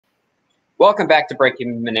Welcome back to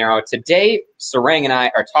Breaking Monero. Today, Sarang and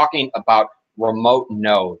I are talking about remote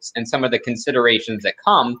nodes and some of the considerations that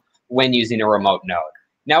come when using a remote node.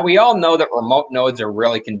 Now, we all know that remote nodes are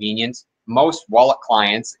really convenient. Most wallet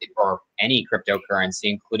clients, or any cryptocurrency,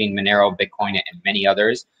 including Monero, Bitcoin, and many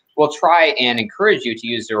others, will try and encourage you to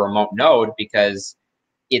use a remote node because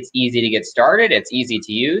it's easy to get started, it's easy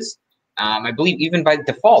to use. I believe even by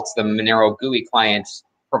default, the Monero GUI client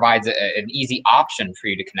provides an easy option for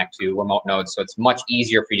you to connect to remote nodes, so it's much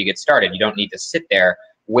easier for you to get started. You don't need to sit there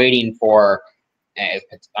waiting for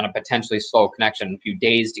on a potentially slow connection a few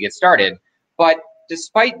days to get started. But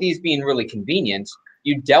despite these being really convenient,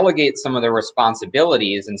 you delegate some of the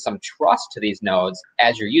responsibilities and some trust to these nodes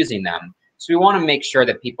as you're using them. So we want to make sure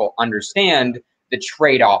that people understand the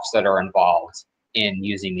trade-offs that are involved in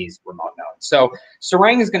using these remote nodes. So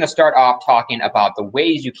Sarang is going to start off talking about the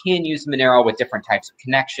ways you can use Monero with different types of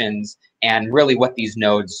connections and really what these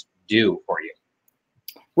nodes do for you.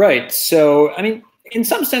 Right. So, I mean, in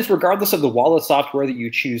some sense, regardless of the wallet software that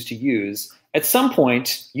you choose to use, at some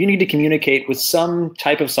point, you need to communicate with some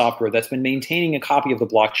type of software that's been maintaining a copy of the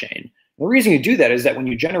blockchain. The reason you do that is that when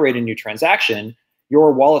you generate a new transaction,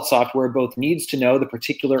 your wallet software both needs to know the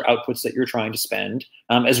particular outputs that you're trying to spend,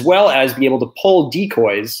 as well as be able to pull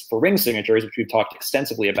decoys for ring signatures, which we've talked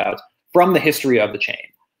extensively about, from the history of the chain.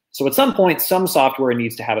 So at some point, some software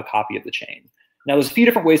needs to have a copy of the chain. Now, there's a few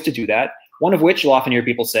different ways to do that. One of which you'll often hear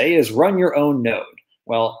people say is run your own node.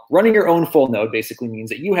 Well, running your own full node basically means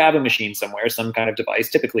that you have a machine somewhere, some kind of device,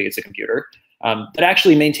 typically it's a computer, that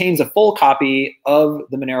actually maintains a full copy of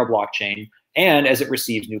the Monero blockchain. And as it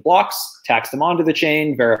receives new blocks, tacks them onto the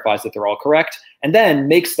chain, verifies that they're all correct, and then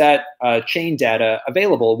makes that chain data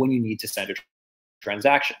available when you need to send a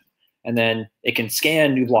transaction. And then it can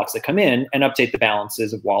scan new blocks that come in and update the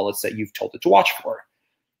balances of wallets that you've told it to watch for.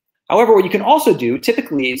 However, what you can also do,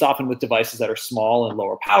 typically it's often with devices that are small and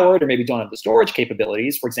lower powered or maybe don't have the storage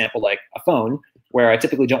capabilities, for example, like a phone, where I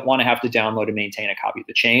typically don't want to have to download and maintain a copy of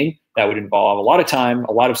the chain. That would involve a lot of time,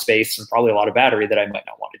 a lot of space, and probably a lot of battery that I might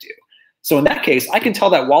not want to do. So in that case, I can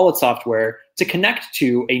tell that wallet software to connect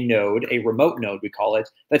to a node, a remote node we call it,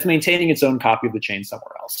 that's maintaining its own copy of the chain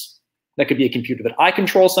somewhere else. That could be a computer that I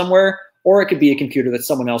control somewhere, or it could be a computer that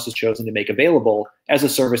someone else has chosen to make available as a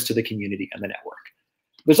service to the community and the network.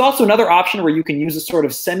 There's also another option where you can use a sort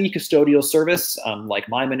of semi-custodial service like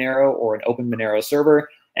MyMonero or an Open Monero server,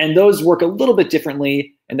 and those work a little bit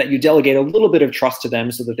differently in that you delegate a little bit of trust to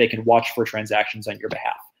them so that they can watch for transactions on your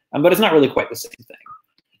behalf. But it's not really quite the same thing.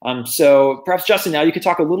 So perhaps, Justin, now you could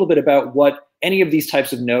talk a little bit about what any of these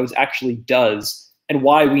types of nodes actually does and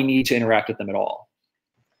why we need to interact with them at all.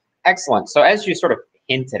 Excellent. So as you sort of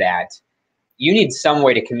hinted at, you need some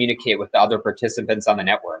way to communicate with the other participants on the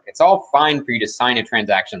network. It's all fine for you to sign a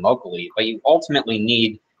transaction locally, but you ultimately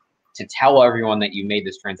need to tell everyone that you made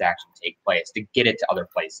this transaction take place to get it to other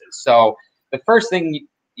places. So the first thing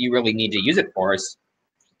you really need to use it for is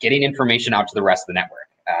getting information out to the rest of the network.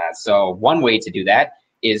 So one way to do that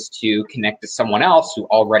is to connect to someone else who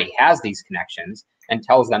already has these connections and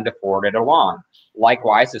tells them to forward it along.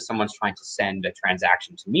 Likewise, if someone's trying to send a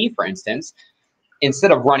transaction to me, for instance,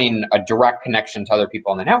 instead of running a direct connection to other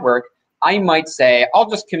people on the network, I might say, I'll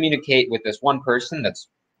just communicate with this one person that's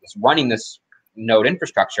running this node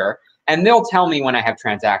infrastructure, and they'll tell me when I have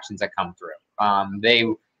transactions that come through.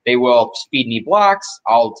 They will feed me blocks.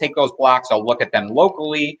 I'll take those blocks. I'll look at them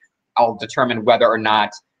locally. I'll determine whether or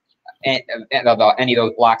not any of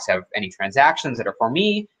those blocks have any transactions that are for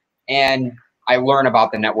me, and I learn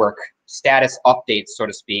about the network status updates, so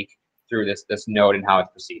to speak, through this node and how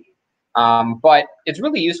it's proceeding. But it's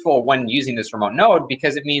really useful when using this remote node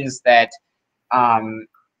because it means that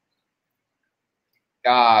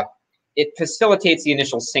it facilitates the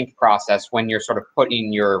initial sync process when you're sort of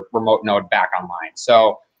putting your remote node back online.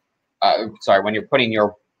 So, when you're putting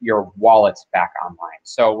your wallet back online.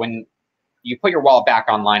 So when you put your wallet back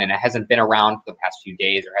online and it hasn't been around for the past few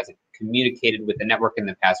days or hasn't communicated with the network in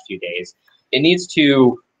the past few days, it needs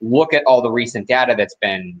to look at all the recent data that's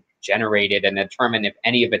been generated and determine if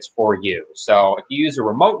any of it's for you. So if you use a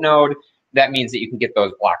remote node, that means that you can get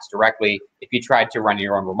those blocks directly. If you tried to run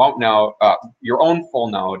your own remote node, your own full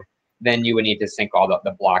node, then you would need to sync all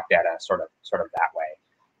the block data sort of that way.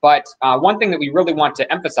 But one thing that we really want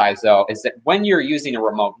to emphasize, though, is that when you're using a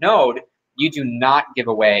remote node, you do not give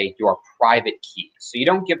away your private key. So you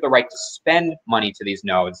don't give the right to spend money to these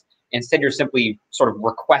nodes. Instead, you're simply sort of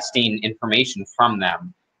requesting information from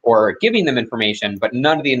them or giving them information, but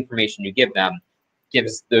none of the information you give them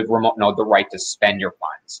gives the remote node the right to spend your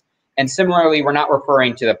funds. And similarly, we're not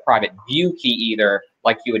referring to the private view key either,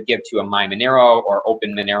 like you would give to a MyMonero or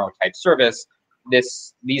Open Monero type service.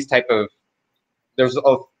 These type of there's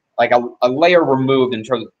a layer removed in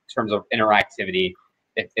terms of interactivity.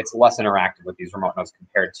 It's less interactive with these remote nodes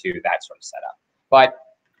compared to that sort of setup. But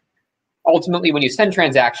ultimately, when you send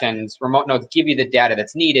transactions, remote nodes give you the data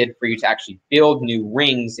that's needed for you to actually build new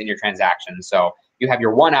rings in your transaction. So you have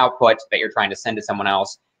your one output that you're trying to send to someone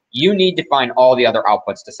else. You need to find all the other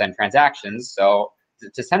outputs to send transactions. So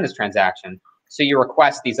to send this transaction, so you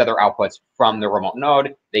request these other outputs from the remote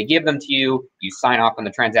node. They give them to you. You sign off on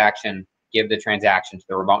the transaction, give the transaction to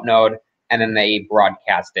the remote node, and then they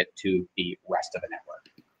broadcast it to the rest of the network.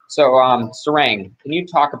 So, Sarang, can you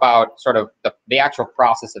talk about sort of the actual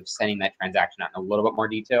process of sending that transaction out in a little bit more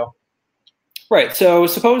detail? Right. So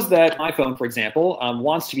suppose that my phone, for example,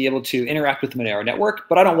 wants to be able to interact with the Monero network,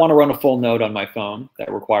 but I don't want to run a full node on my phone. That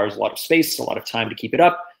requires a lot of space, a lot of time to keep it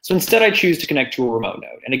up. So instead, I choose to connect to a remote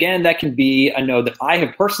node. And again, that can be a node that I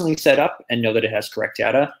have personally set up and know that it has correct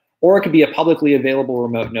data, or it could be a publicly available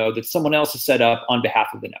remote node that someone else has set up on behalf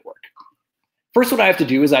of the network. First, what I have to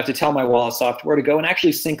do is I have to tell my wallet software to go and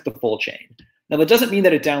actually sync the full chain. Now, that doesn't mean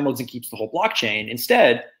that it downloads and keeps the whole blockchain.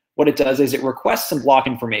 Instead, what it does is it requests some block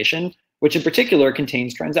information, which in particular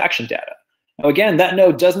contains transaction data. Now, again, that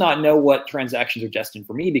node does not know what transactions are destined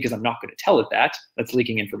for me because I'm not going to tell it that. That's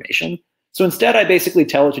leaking information. So instead, I basically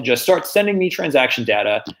tell it to just start sending me transaction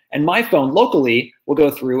data, and my phone locally will go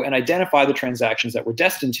through and identify the transactions that were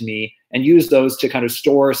destined to me and use those to kind of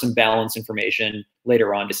store some balance information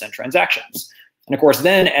later on to send transactions. And of course,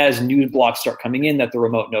 then as new blocks start coming in that the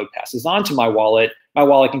remote node passes on to my wallet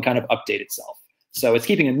can kind of update itself. So it's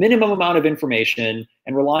keeping a minimum amount of information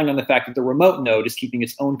and relying on the fact that the remote node is keeping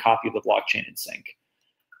its own copy of the blockchain in sync.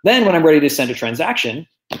 Then when I'm ready to send a transaction,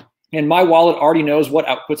 and my wallet already knows what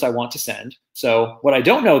outputs I want to send. So what I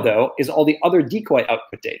don't know, though, is all the other decoy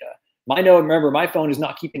output data. Remember, my phone is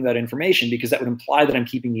not keeping that information because that would imply that I'm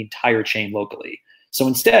keeping the entire chain locally. So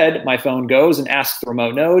instead, my phone goes and asks the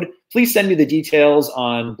remote node, please send me the details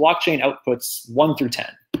on blockchain outputs 1 through 10.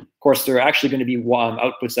 Of course, there are actually going to be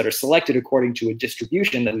outputs that are selected according to a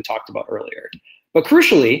distribution that we talked about earlier. But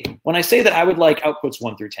crucially, when I say that I would like outputs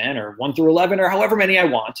 1 through 10 or 1 through 11 or however many I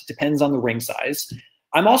want, it depends on the ring size,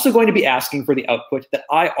 I'm also going to be asking for the output that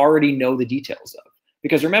I already know the details of.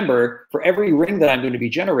 Because remember, for every ring that I'm going to be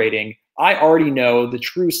generating, I already know the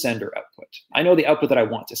true sender output. I know the output that I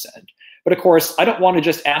want to send. But of course, I don't want to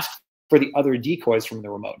just ask for the other decoys from the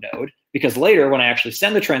remote node, because later when I actually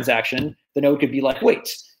send the transaction, the node could be like,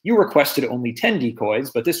 wait, you requested only 10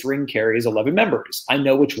 decoys, but this ring carries 11 members. I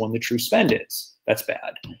know which one the true spend is. That's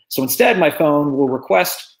bad. So instead, my phone will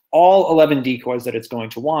request all 11 decoys that it's going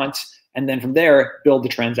to want, and then from there, build the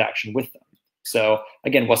transaction with them. So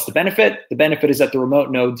again, what's the benefit? The benefit is that the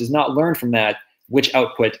remote node does not learn from that which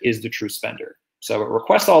output is the true spender. So it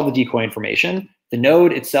requests all the decoy information. The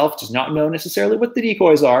node itself does not know necessarily what the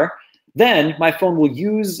decoys are. Then my phone will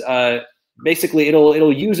use, basically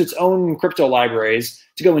it'll use its own crypto libraries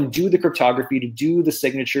to go and do the cryptography, to do the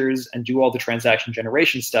signatures and do all the transaction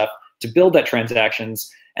generation stuff to build that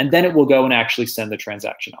transactions. And then it will go and actually send the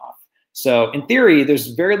transaction off. So in theory, there's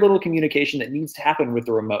very little communication that needs to happen with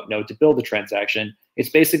the remote node to build the transaction. It's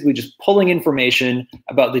basically just pulling information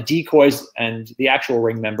about the decoys and the actual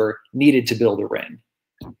ring member needed to build a ring.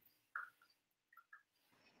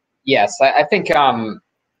 Yes, I think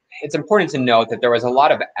it's important to note that there was a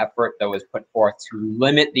lot of effort that was put forth to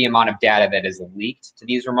limit the amount of data that is leaked to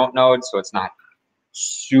these remote nodes. So it's not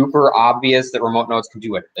super obvious that remote nodes can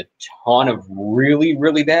do a ton of really,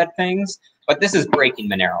 really bad things. But this is breaking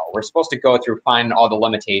Monero. We're supposed to go through, find all the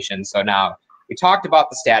limitations. So now we talked about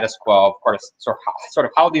the status quo, of course, sort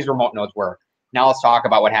of how these remote nodes work. Now let's talk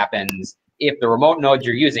about what happens if the remote nodes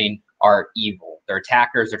you're using are evil. They're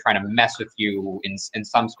attackers. They're trying to mess with you in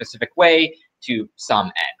some specific way to some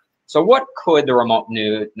end. So what could the remote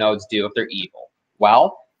nodes do if they're evil?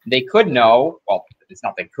 Well, they could know, well, it's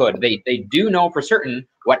not they could, they do know for certain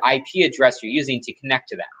what IP address you're using to connect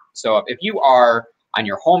to them. So if you are on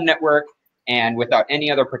your home network and without any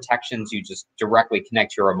other protections, you just directly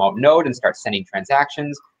connect to your remote node and start sending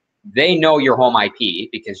transactions, they know your home IP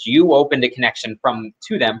because you opened a connection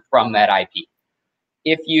to them from that IP.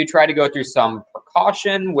 If you try to go through some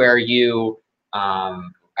precaution where you,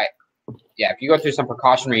 if you go through some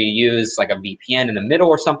precaution where you use like a VPN in the middle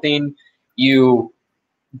or something, you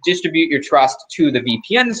distribute your trust to the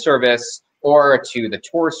VPN service or to the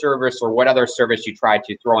Tor service or what other service you try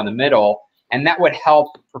to throw in the middle, and that would help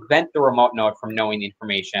prevent the remote node from knowing the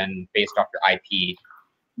information based off your IP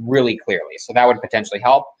really clearly. So that would potentially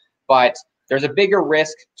help, but there's a bigger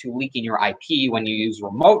risk to leaking your IP when you use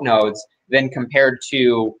remote nodes than compared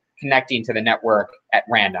to connecting to the network at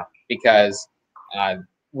random, because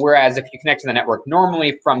whereas if you connect to the network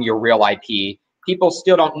normally from your real IP, people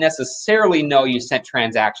still don't necessarily know you sent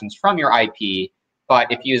transactions from your IP,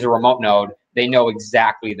 but if you use a remote node, they know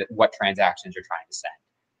exactly what transactions you're trying to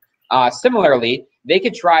send. Similarly, they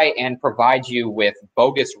could try and provide you with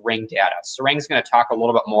bogus ring data. Sarang's going to talk a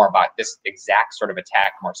little bit more about this exact sort of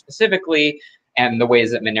attack more specifically and the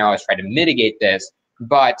ways that Monero has tried to mitigate this.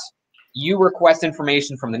 But you request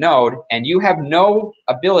information from the node, and you have no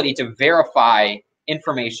ability to verify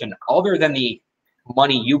information other than the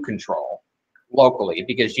money you control locally,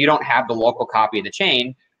 because you don't have the local copy of the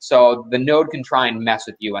chain. So the node can try and mess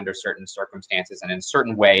with you under certain circumstances and in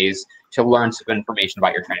certain ways to learn some information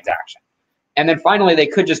about your transaction. And then finally, they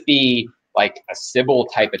could just be like a Sybil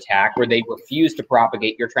type attack where they refuse to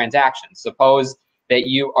propagate your transaction. Suppose that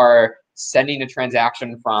you are sending a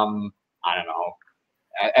transaction from, I don't know,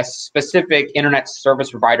 a specific internet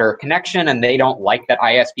service provider connection, and they don't like that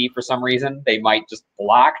ISP for some reason. They might just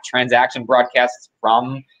block transaction broadcasts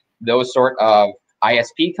from those sort of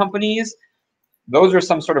ISP companies. Those are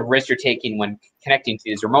some sort of risks you're taking when connecting to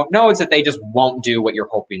these remote nodes, that they just won't do what you're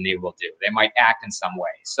hoping they will do. They might act in some way.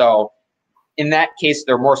 So in that case,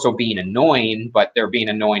 they're more so being annoying, but they're being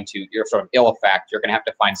annoying to your sort of ill effect. You're going to have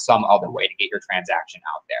to find some other way to get your transaction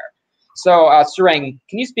out there. So Sarang,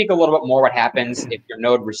 can you speak a little bit more what happens if your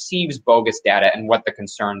node receives bogus data and what the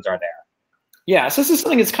concerns are there? Yeah, so this is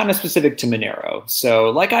something that's kind of specific to Monero. So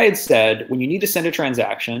like I had said, when you need to send a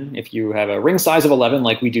transaction, if you have a ring size of 11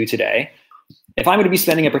 like we do today, if I'm going to be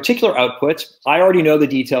sending a particular output, I already know the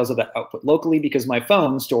details of that output locally because my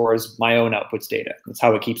phone stores my own outputs data. That's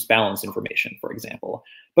how it keeps balance information, for example.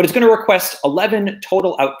 But it's going to request 11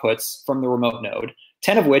 total outputs from the remote node,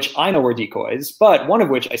 10 of which I know are decoys, but one of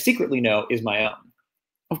which I secretly know is my own.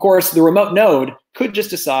 Of course, the remote node could just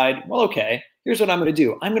decide, well, okay, here's what I'm going to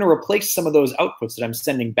do. I'm going to replace some of those outputs that I'm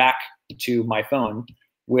sending back to my phone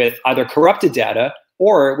with either corrupted data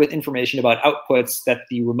or with information about outputs that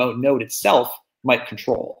the remote node itself might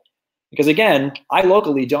control. Because again, I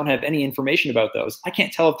locally don't have any information about those. I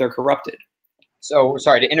can't tell if they're corrupted. So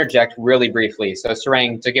sorry to interject really briefly. So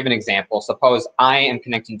Sarang, to give an example, suppose I am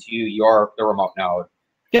connecting to you, the remote node.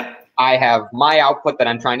 Yeah. I have my output that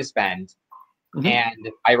I'm trying to spend, and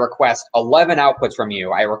I request 11 outputs from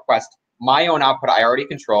you. I request my own output I already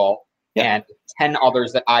control, and 10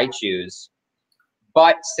 others that I choose.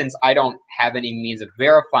 But since I don't have any means of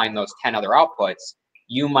verifying those 10 other outputs,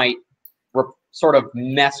 you might sort of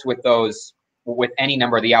mess with those, with any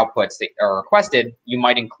number of the outputs that are requested. You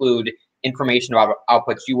might include information about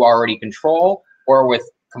outputs you already control or with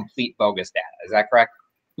complete bogus data. Is that correct?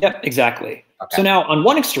 Yep, exactly. Okay. So now on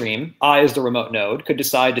one extreme, I as the remote node could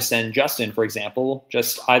decide to send Justin, for example,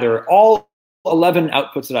 just either all 11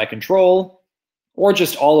 outputs that I control or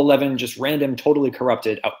just all 11 just random, totally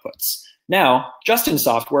corrupted outputs. Now, Justin's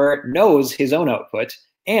software knows his own output,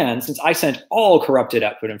 and since I sent all corrupted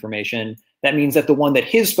output information, that means that the one that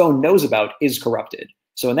his phone knows about is corrupted.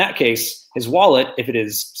 So in that case, his wallet, if it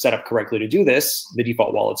is set up correctly to do this, the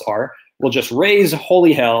default wallets are, will just raise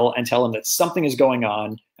holy hell and tell him that something is going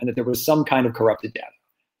on and that there was some kind of corrupted data.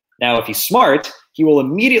 Now, if he's smart, he will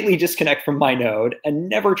immediately disconnect from my node and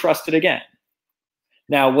never trust it again.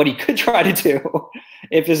 Now, what he could try to do,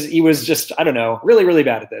 if he was just, I don't know, really, really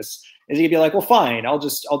bad at this, is he'd be like, well, fine, I'll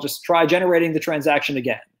just try generating the transaction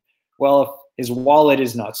again. Well, if his wallet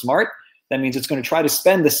is not smart, that means it's going to try to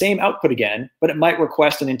spend the same output again, but it might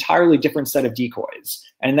request an entirely different set of decoys.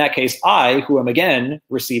 And in that case, I, who am again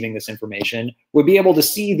receiving this information, would be able to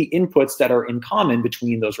see the inputs that are in common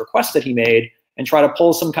between those requests that he made and try to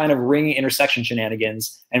pull some kind of ring intersection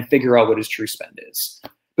shenanigans and figure out what his true spend is.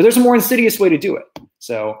 But there's a more insidious way to do it.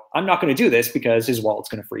 So I'm not going to do this because his wallet's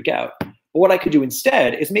going to freak out. But what I could do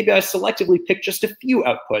instead is maybe I selectively pick just a few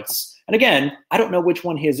outputs. And again, I don't know which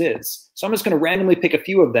one his is. So I'm just going to randomly pick a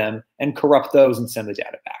few of them and corrupt those and send the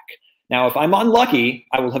data back. Now, if I'm unlucky,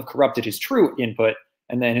 I will have corrupted his true input,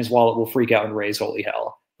 and then his wallet will freak out and raise holy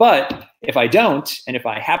hell. But if I don't, and if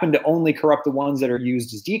I happen to only corrupt the ones that are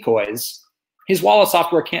used as decoys, his wallet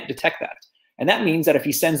software can't detect that. And that means that if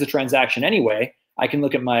he sends the transaction anyway, I can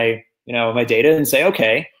look at my data and say,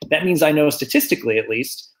 okay, that means I know statistically at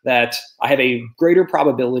least that I have a greater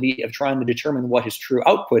probability of trying to determine what his true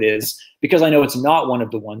output is because I know it's not one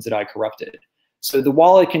of the ones that I corrupted. So the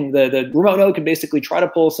wallet can, the remote node can basically try to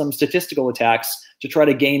pull some statistical attacks to try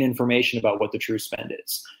to gain information about what the true spend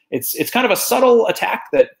is. It's kind of a subtle attack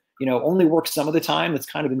that only works some of the time. That's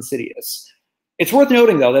kind of insidious. It's worth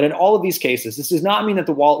noting though that in all of these cases, this does not mean that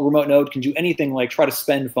the remote node can do anything like try to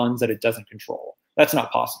spend funds that it doesn't control. That's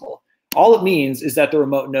not possible. All it means is that the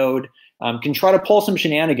remote node can try to pull some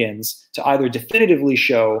shenanigans to either definitively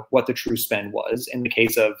show what the true spend was in the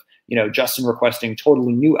case of Justin requesting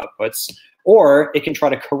totally new outputs, or it can try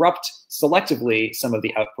to corrupt selectively some of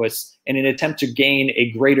the outputs in an attempt to gain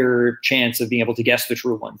a greater chance of being able to guess the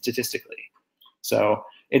true one statistically. So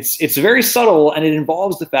it's very subtle, and it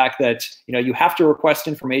involves the fact that you have to request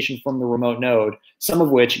information from the remote node, some of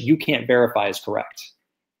which you can't verify is correct.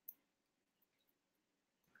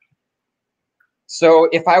 So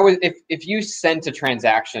if you sent a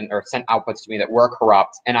transaction or sent outputs to me that were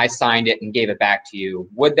corrupt and I signed it and gave it back to you,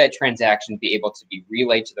 would that transaction be able to be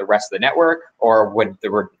relayed to the rest of the network, or would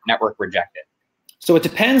the network reject it? So it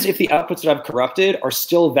depends if the outputs that I've corrupted are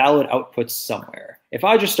still valid outputs somewhere. If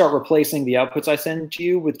I just start replacing the outputs I send to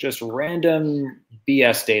you with just random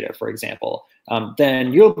BS data, for example,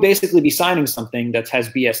 then you'll basically be signing something that has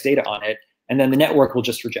BS data on it, and then the network will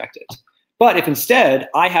just reject it. But if instead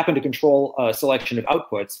I happen to control a selection of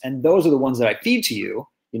outputs, and those are the ones that I feed to you,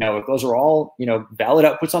 if those are all valid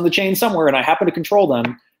outputs on the chain somewhere, and I happen to control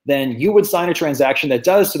them, then you would sign a transaction that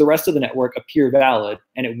does to the rest of the network appear valid,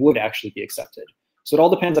 and it would actually be accepted. So it all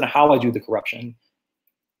depends on how I do the corruption.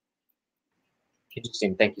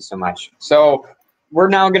 Interesting. Thank you so much. So we're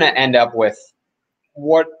now going to end up with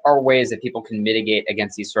what are ways that people can mitigate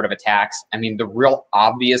against these sort of attacks. I mean, the real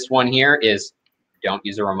obvious one here is don't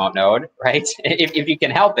use a remote node, right? If you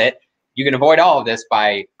can help it, you can avoid all of this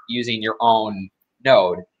by using your own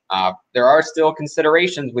node. There are still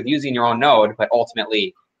considerations with using your own node, but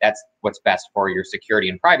ultimately that's what's best for your security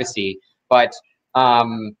and privacy. But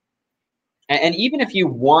and even if you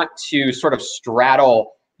want to sort of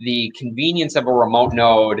straddle the convenience of a remote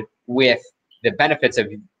node with the benefits of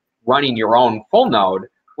running your own full node,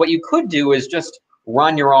 what you could do is just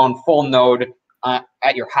run your own full node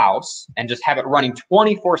at your house and just have it running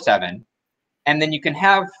 24/7. And then you can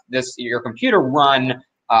have your computer run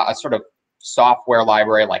a sort of software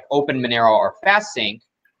library like Monero or FastSync,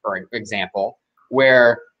 for example,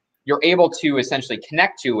 where you're able to essentially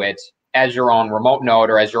connect to it as your own remote node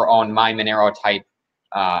or as your own Monero type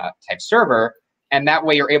server. And that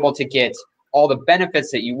way you're able to get all the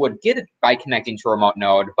benefits that you would get by connecting to a remote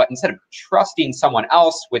node, but instead of trusting someone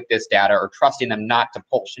else with this data or trusting them not to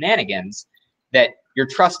pull shenanigans, that you're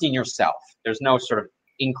trusting yourself. There's no sort of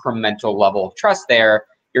incremental level of trust there.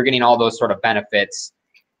 You're getting all those sort of benefits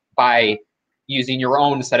by using your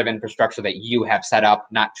own set of infrastructure that you have set up,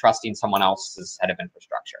 not trusting someone else's set of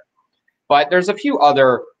infrastructure. But there's a few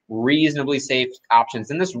other reasonably safe options,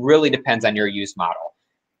 and this really depends on your use model.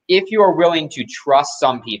 If you are willing to trust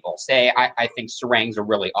some people, say I think Sarang's a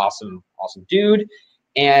really awesome dude,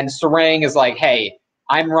 and Sarang is like, hey,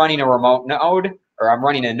 I'm running a remote node, or I'm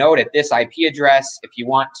running a node at this IP address. If you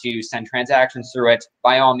want to send transactions through it,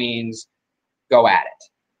 by all means, go at it.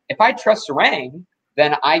 If I trust Sarang,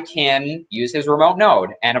 then I can use his remote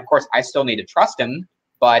node. And of course, I still need to trust him.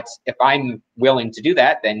 But if I'm willing to do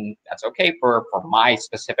that, then that's okay for my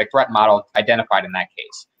specific threat model identified in that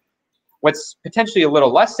case. What's potentially a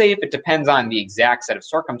little less safe, it depends on the exact set of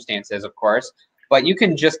circumstances, of course, but you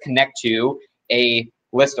can just connect to a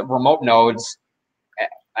list of remote nodes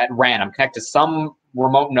at random. Connect to some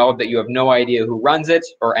remote node that you have no idea who runs it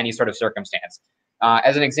or any sort of circumstance.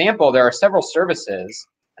 As an example, there are several services,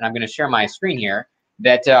 and I'm going to share my screen here,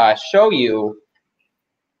 that show you,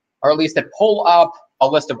 or at least that pull up a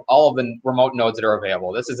list of all of the remote nodes that are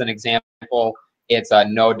available. This is an example. It's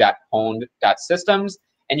node.pwned.systems.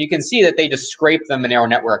 And you can see that they just scrape the Monero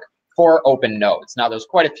network for open nodes. Now, there's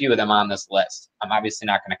quite a few of them on this list. I'm obviously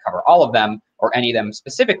not going to cover all of them or any of them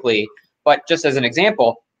specifically, but just as an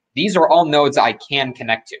example, these are all nodes I can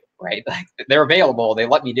connect to, right? Like, they're available. They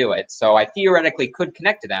let me do it. So I theoretically could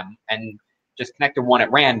connect to them and just connect to one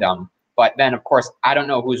at random. But then, of course, I don't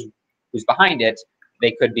know who's behind it.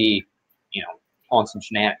 They could be, pulling some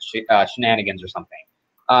shenanigans or something.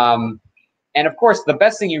 And of course, the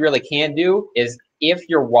best thing you really can do is if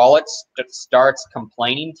your wallet starts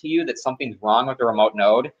complaining to you that something's wrong with the remote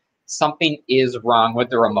node, something is wrong with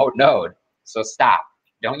the remote node. So stop.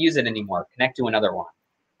 Don't use it anymore. Connect to another one.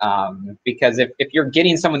 Because if you're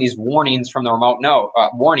getting some of these warnings from the remote node,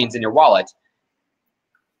 warnings in your wallet,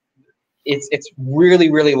 it's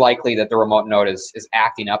really, really likely that the remote node is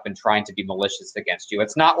acting up and trying to be malicious against you.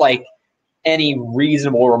 It's not like any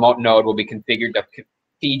reasonable remote node will be configured to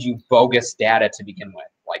feed you bogus data to begin with,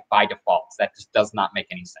 like by default. That just does not make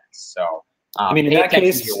any sense. So I mean, in that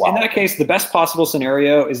case, the best possible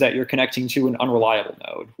scenario is that you're connecting to an unreliable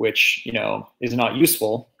node, which is not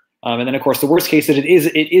useful. And then, of course, the worst case is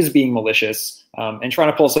it is being malicious and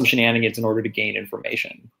trying to pull some shenanigans in order to gain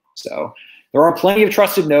information. So there are plenty of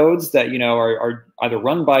trusted nodes that are either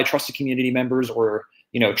run by trusted community members or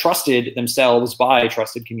trusted themselves by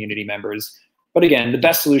trusted community members. But again, the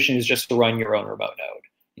best solution is just to run your own remote node.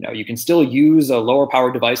 You can still use a lower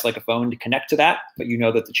powered device like a phone to connect to that, but you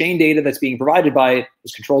know that the chain data that's being provided by it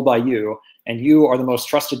is controlled by you, and you are the most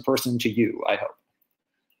trusted person to you, I hope.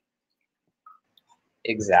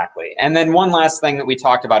 Exactly. And then one last thing that we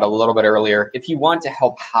talked about a little bit earlier, if you want to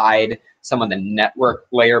help hide some of the network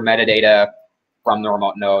layer metadata from the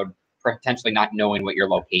remote node, potentially not knowing what your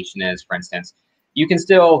location is, for instance, you can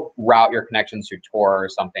still route your connections through Tor or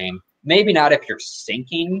something. Maybe not if you're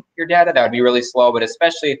syncing your data, that would be really slow, but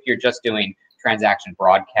especially if you're just doing transaction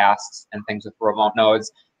broadcasts and things with remote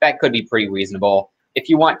nodes, that could be pretty reasonable. If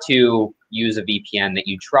you want to use a VPN that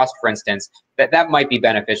you trust, for instance, that might be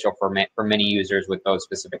beneficial for many users with those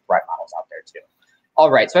specific threat models out there too.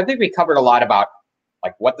 All right, so I think we covered a lot about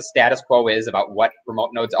like what the status quo is about what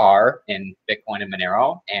remote nodes are in Bitcoin and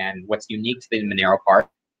Monero, and what's unique to the Monero part,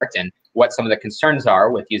 and what some of the concerns are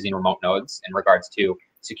with using remote nodes in regards to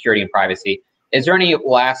security and privacy. Is there any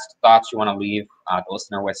last thoughts you want to leave the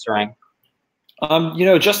listener with, Sarang?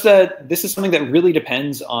 Just that this is something that really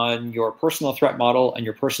depends on your personal threat model and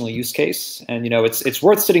your personal use case. And, it's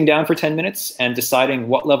worth sitting down for 10 minutes and deciding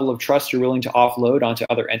what level of trust you're willing to offload onto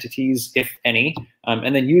other entities, if any,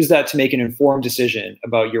 and then use that to make an informed decision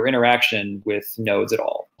about your interaction with nodes at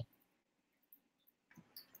all.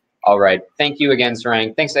 All right. Thank you again,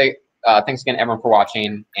 Sarang. Thanks again, everyone, for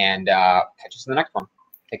watching, and catch us in the next one.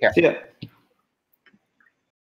 Take care. See ya.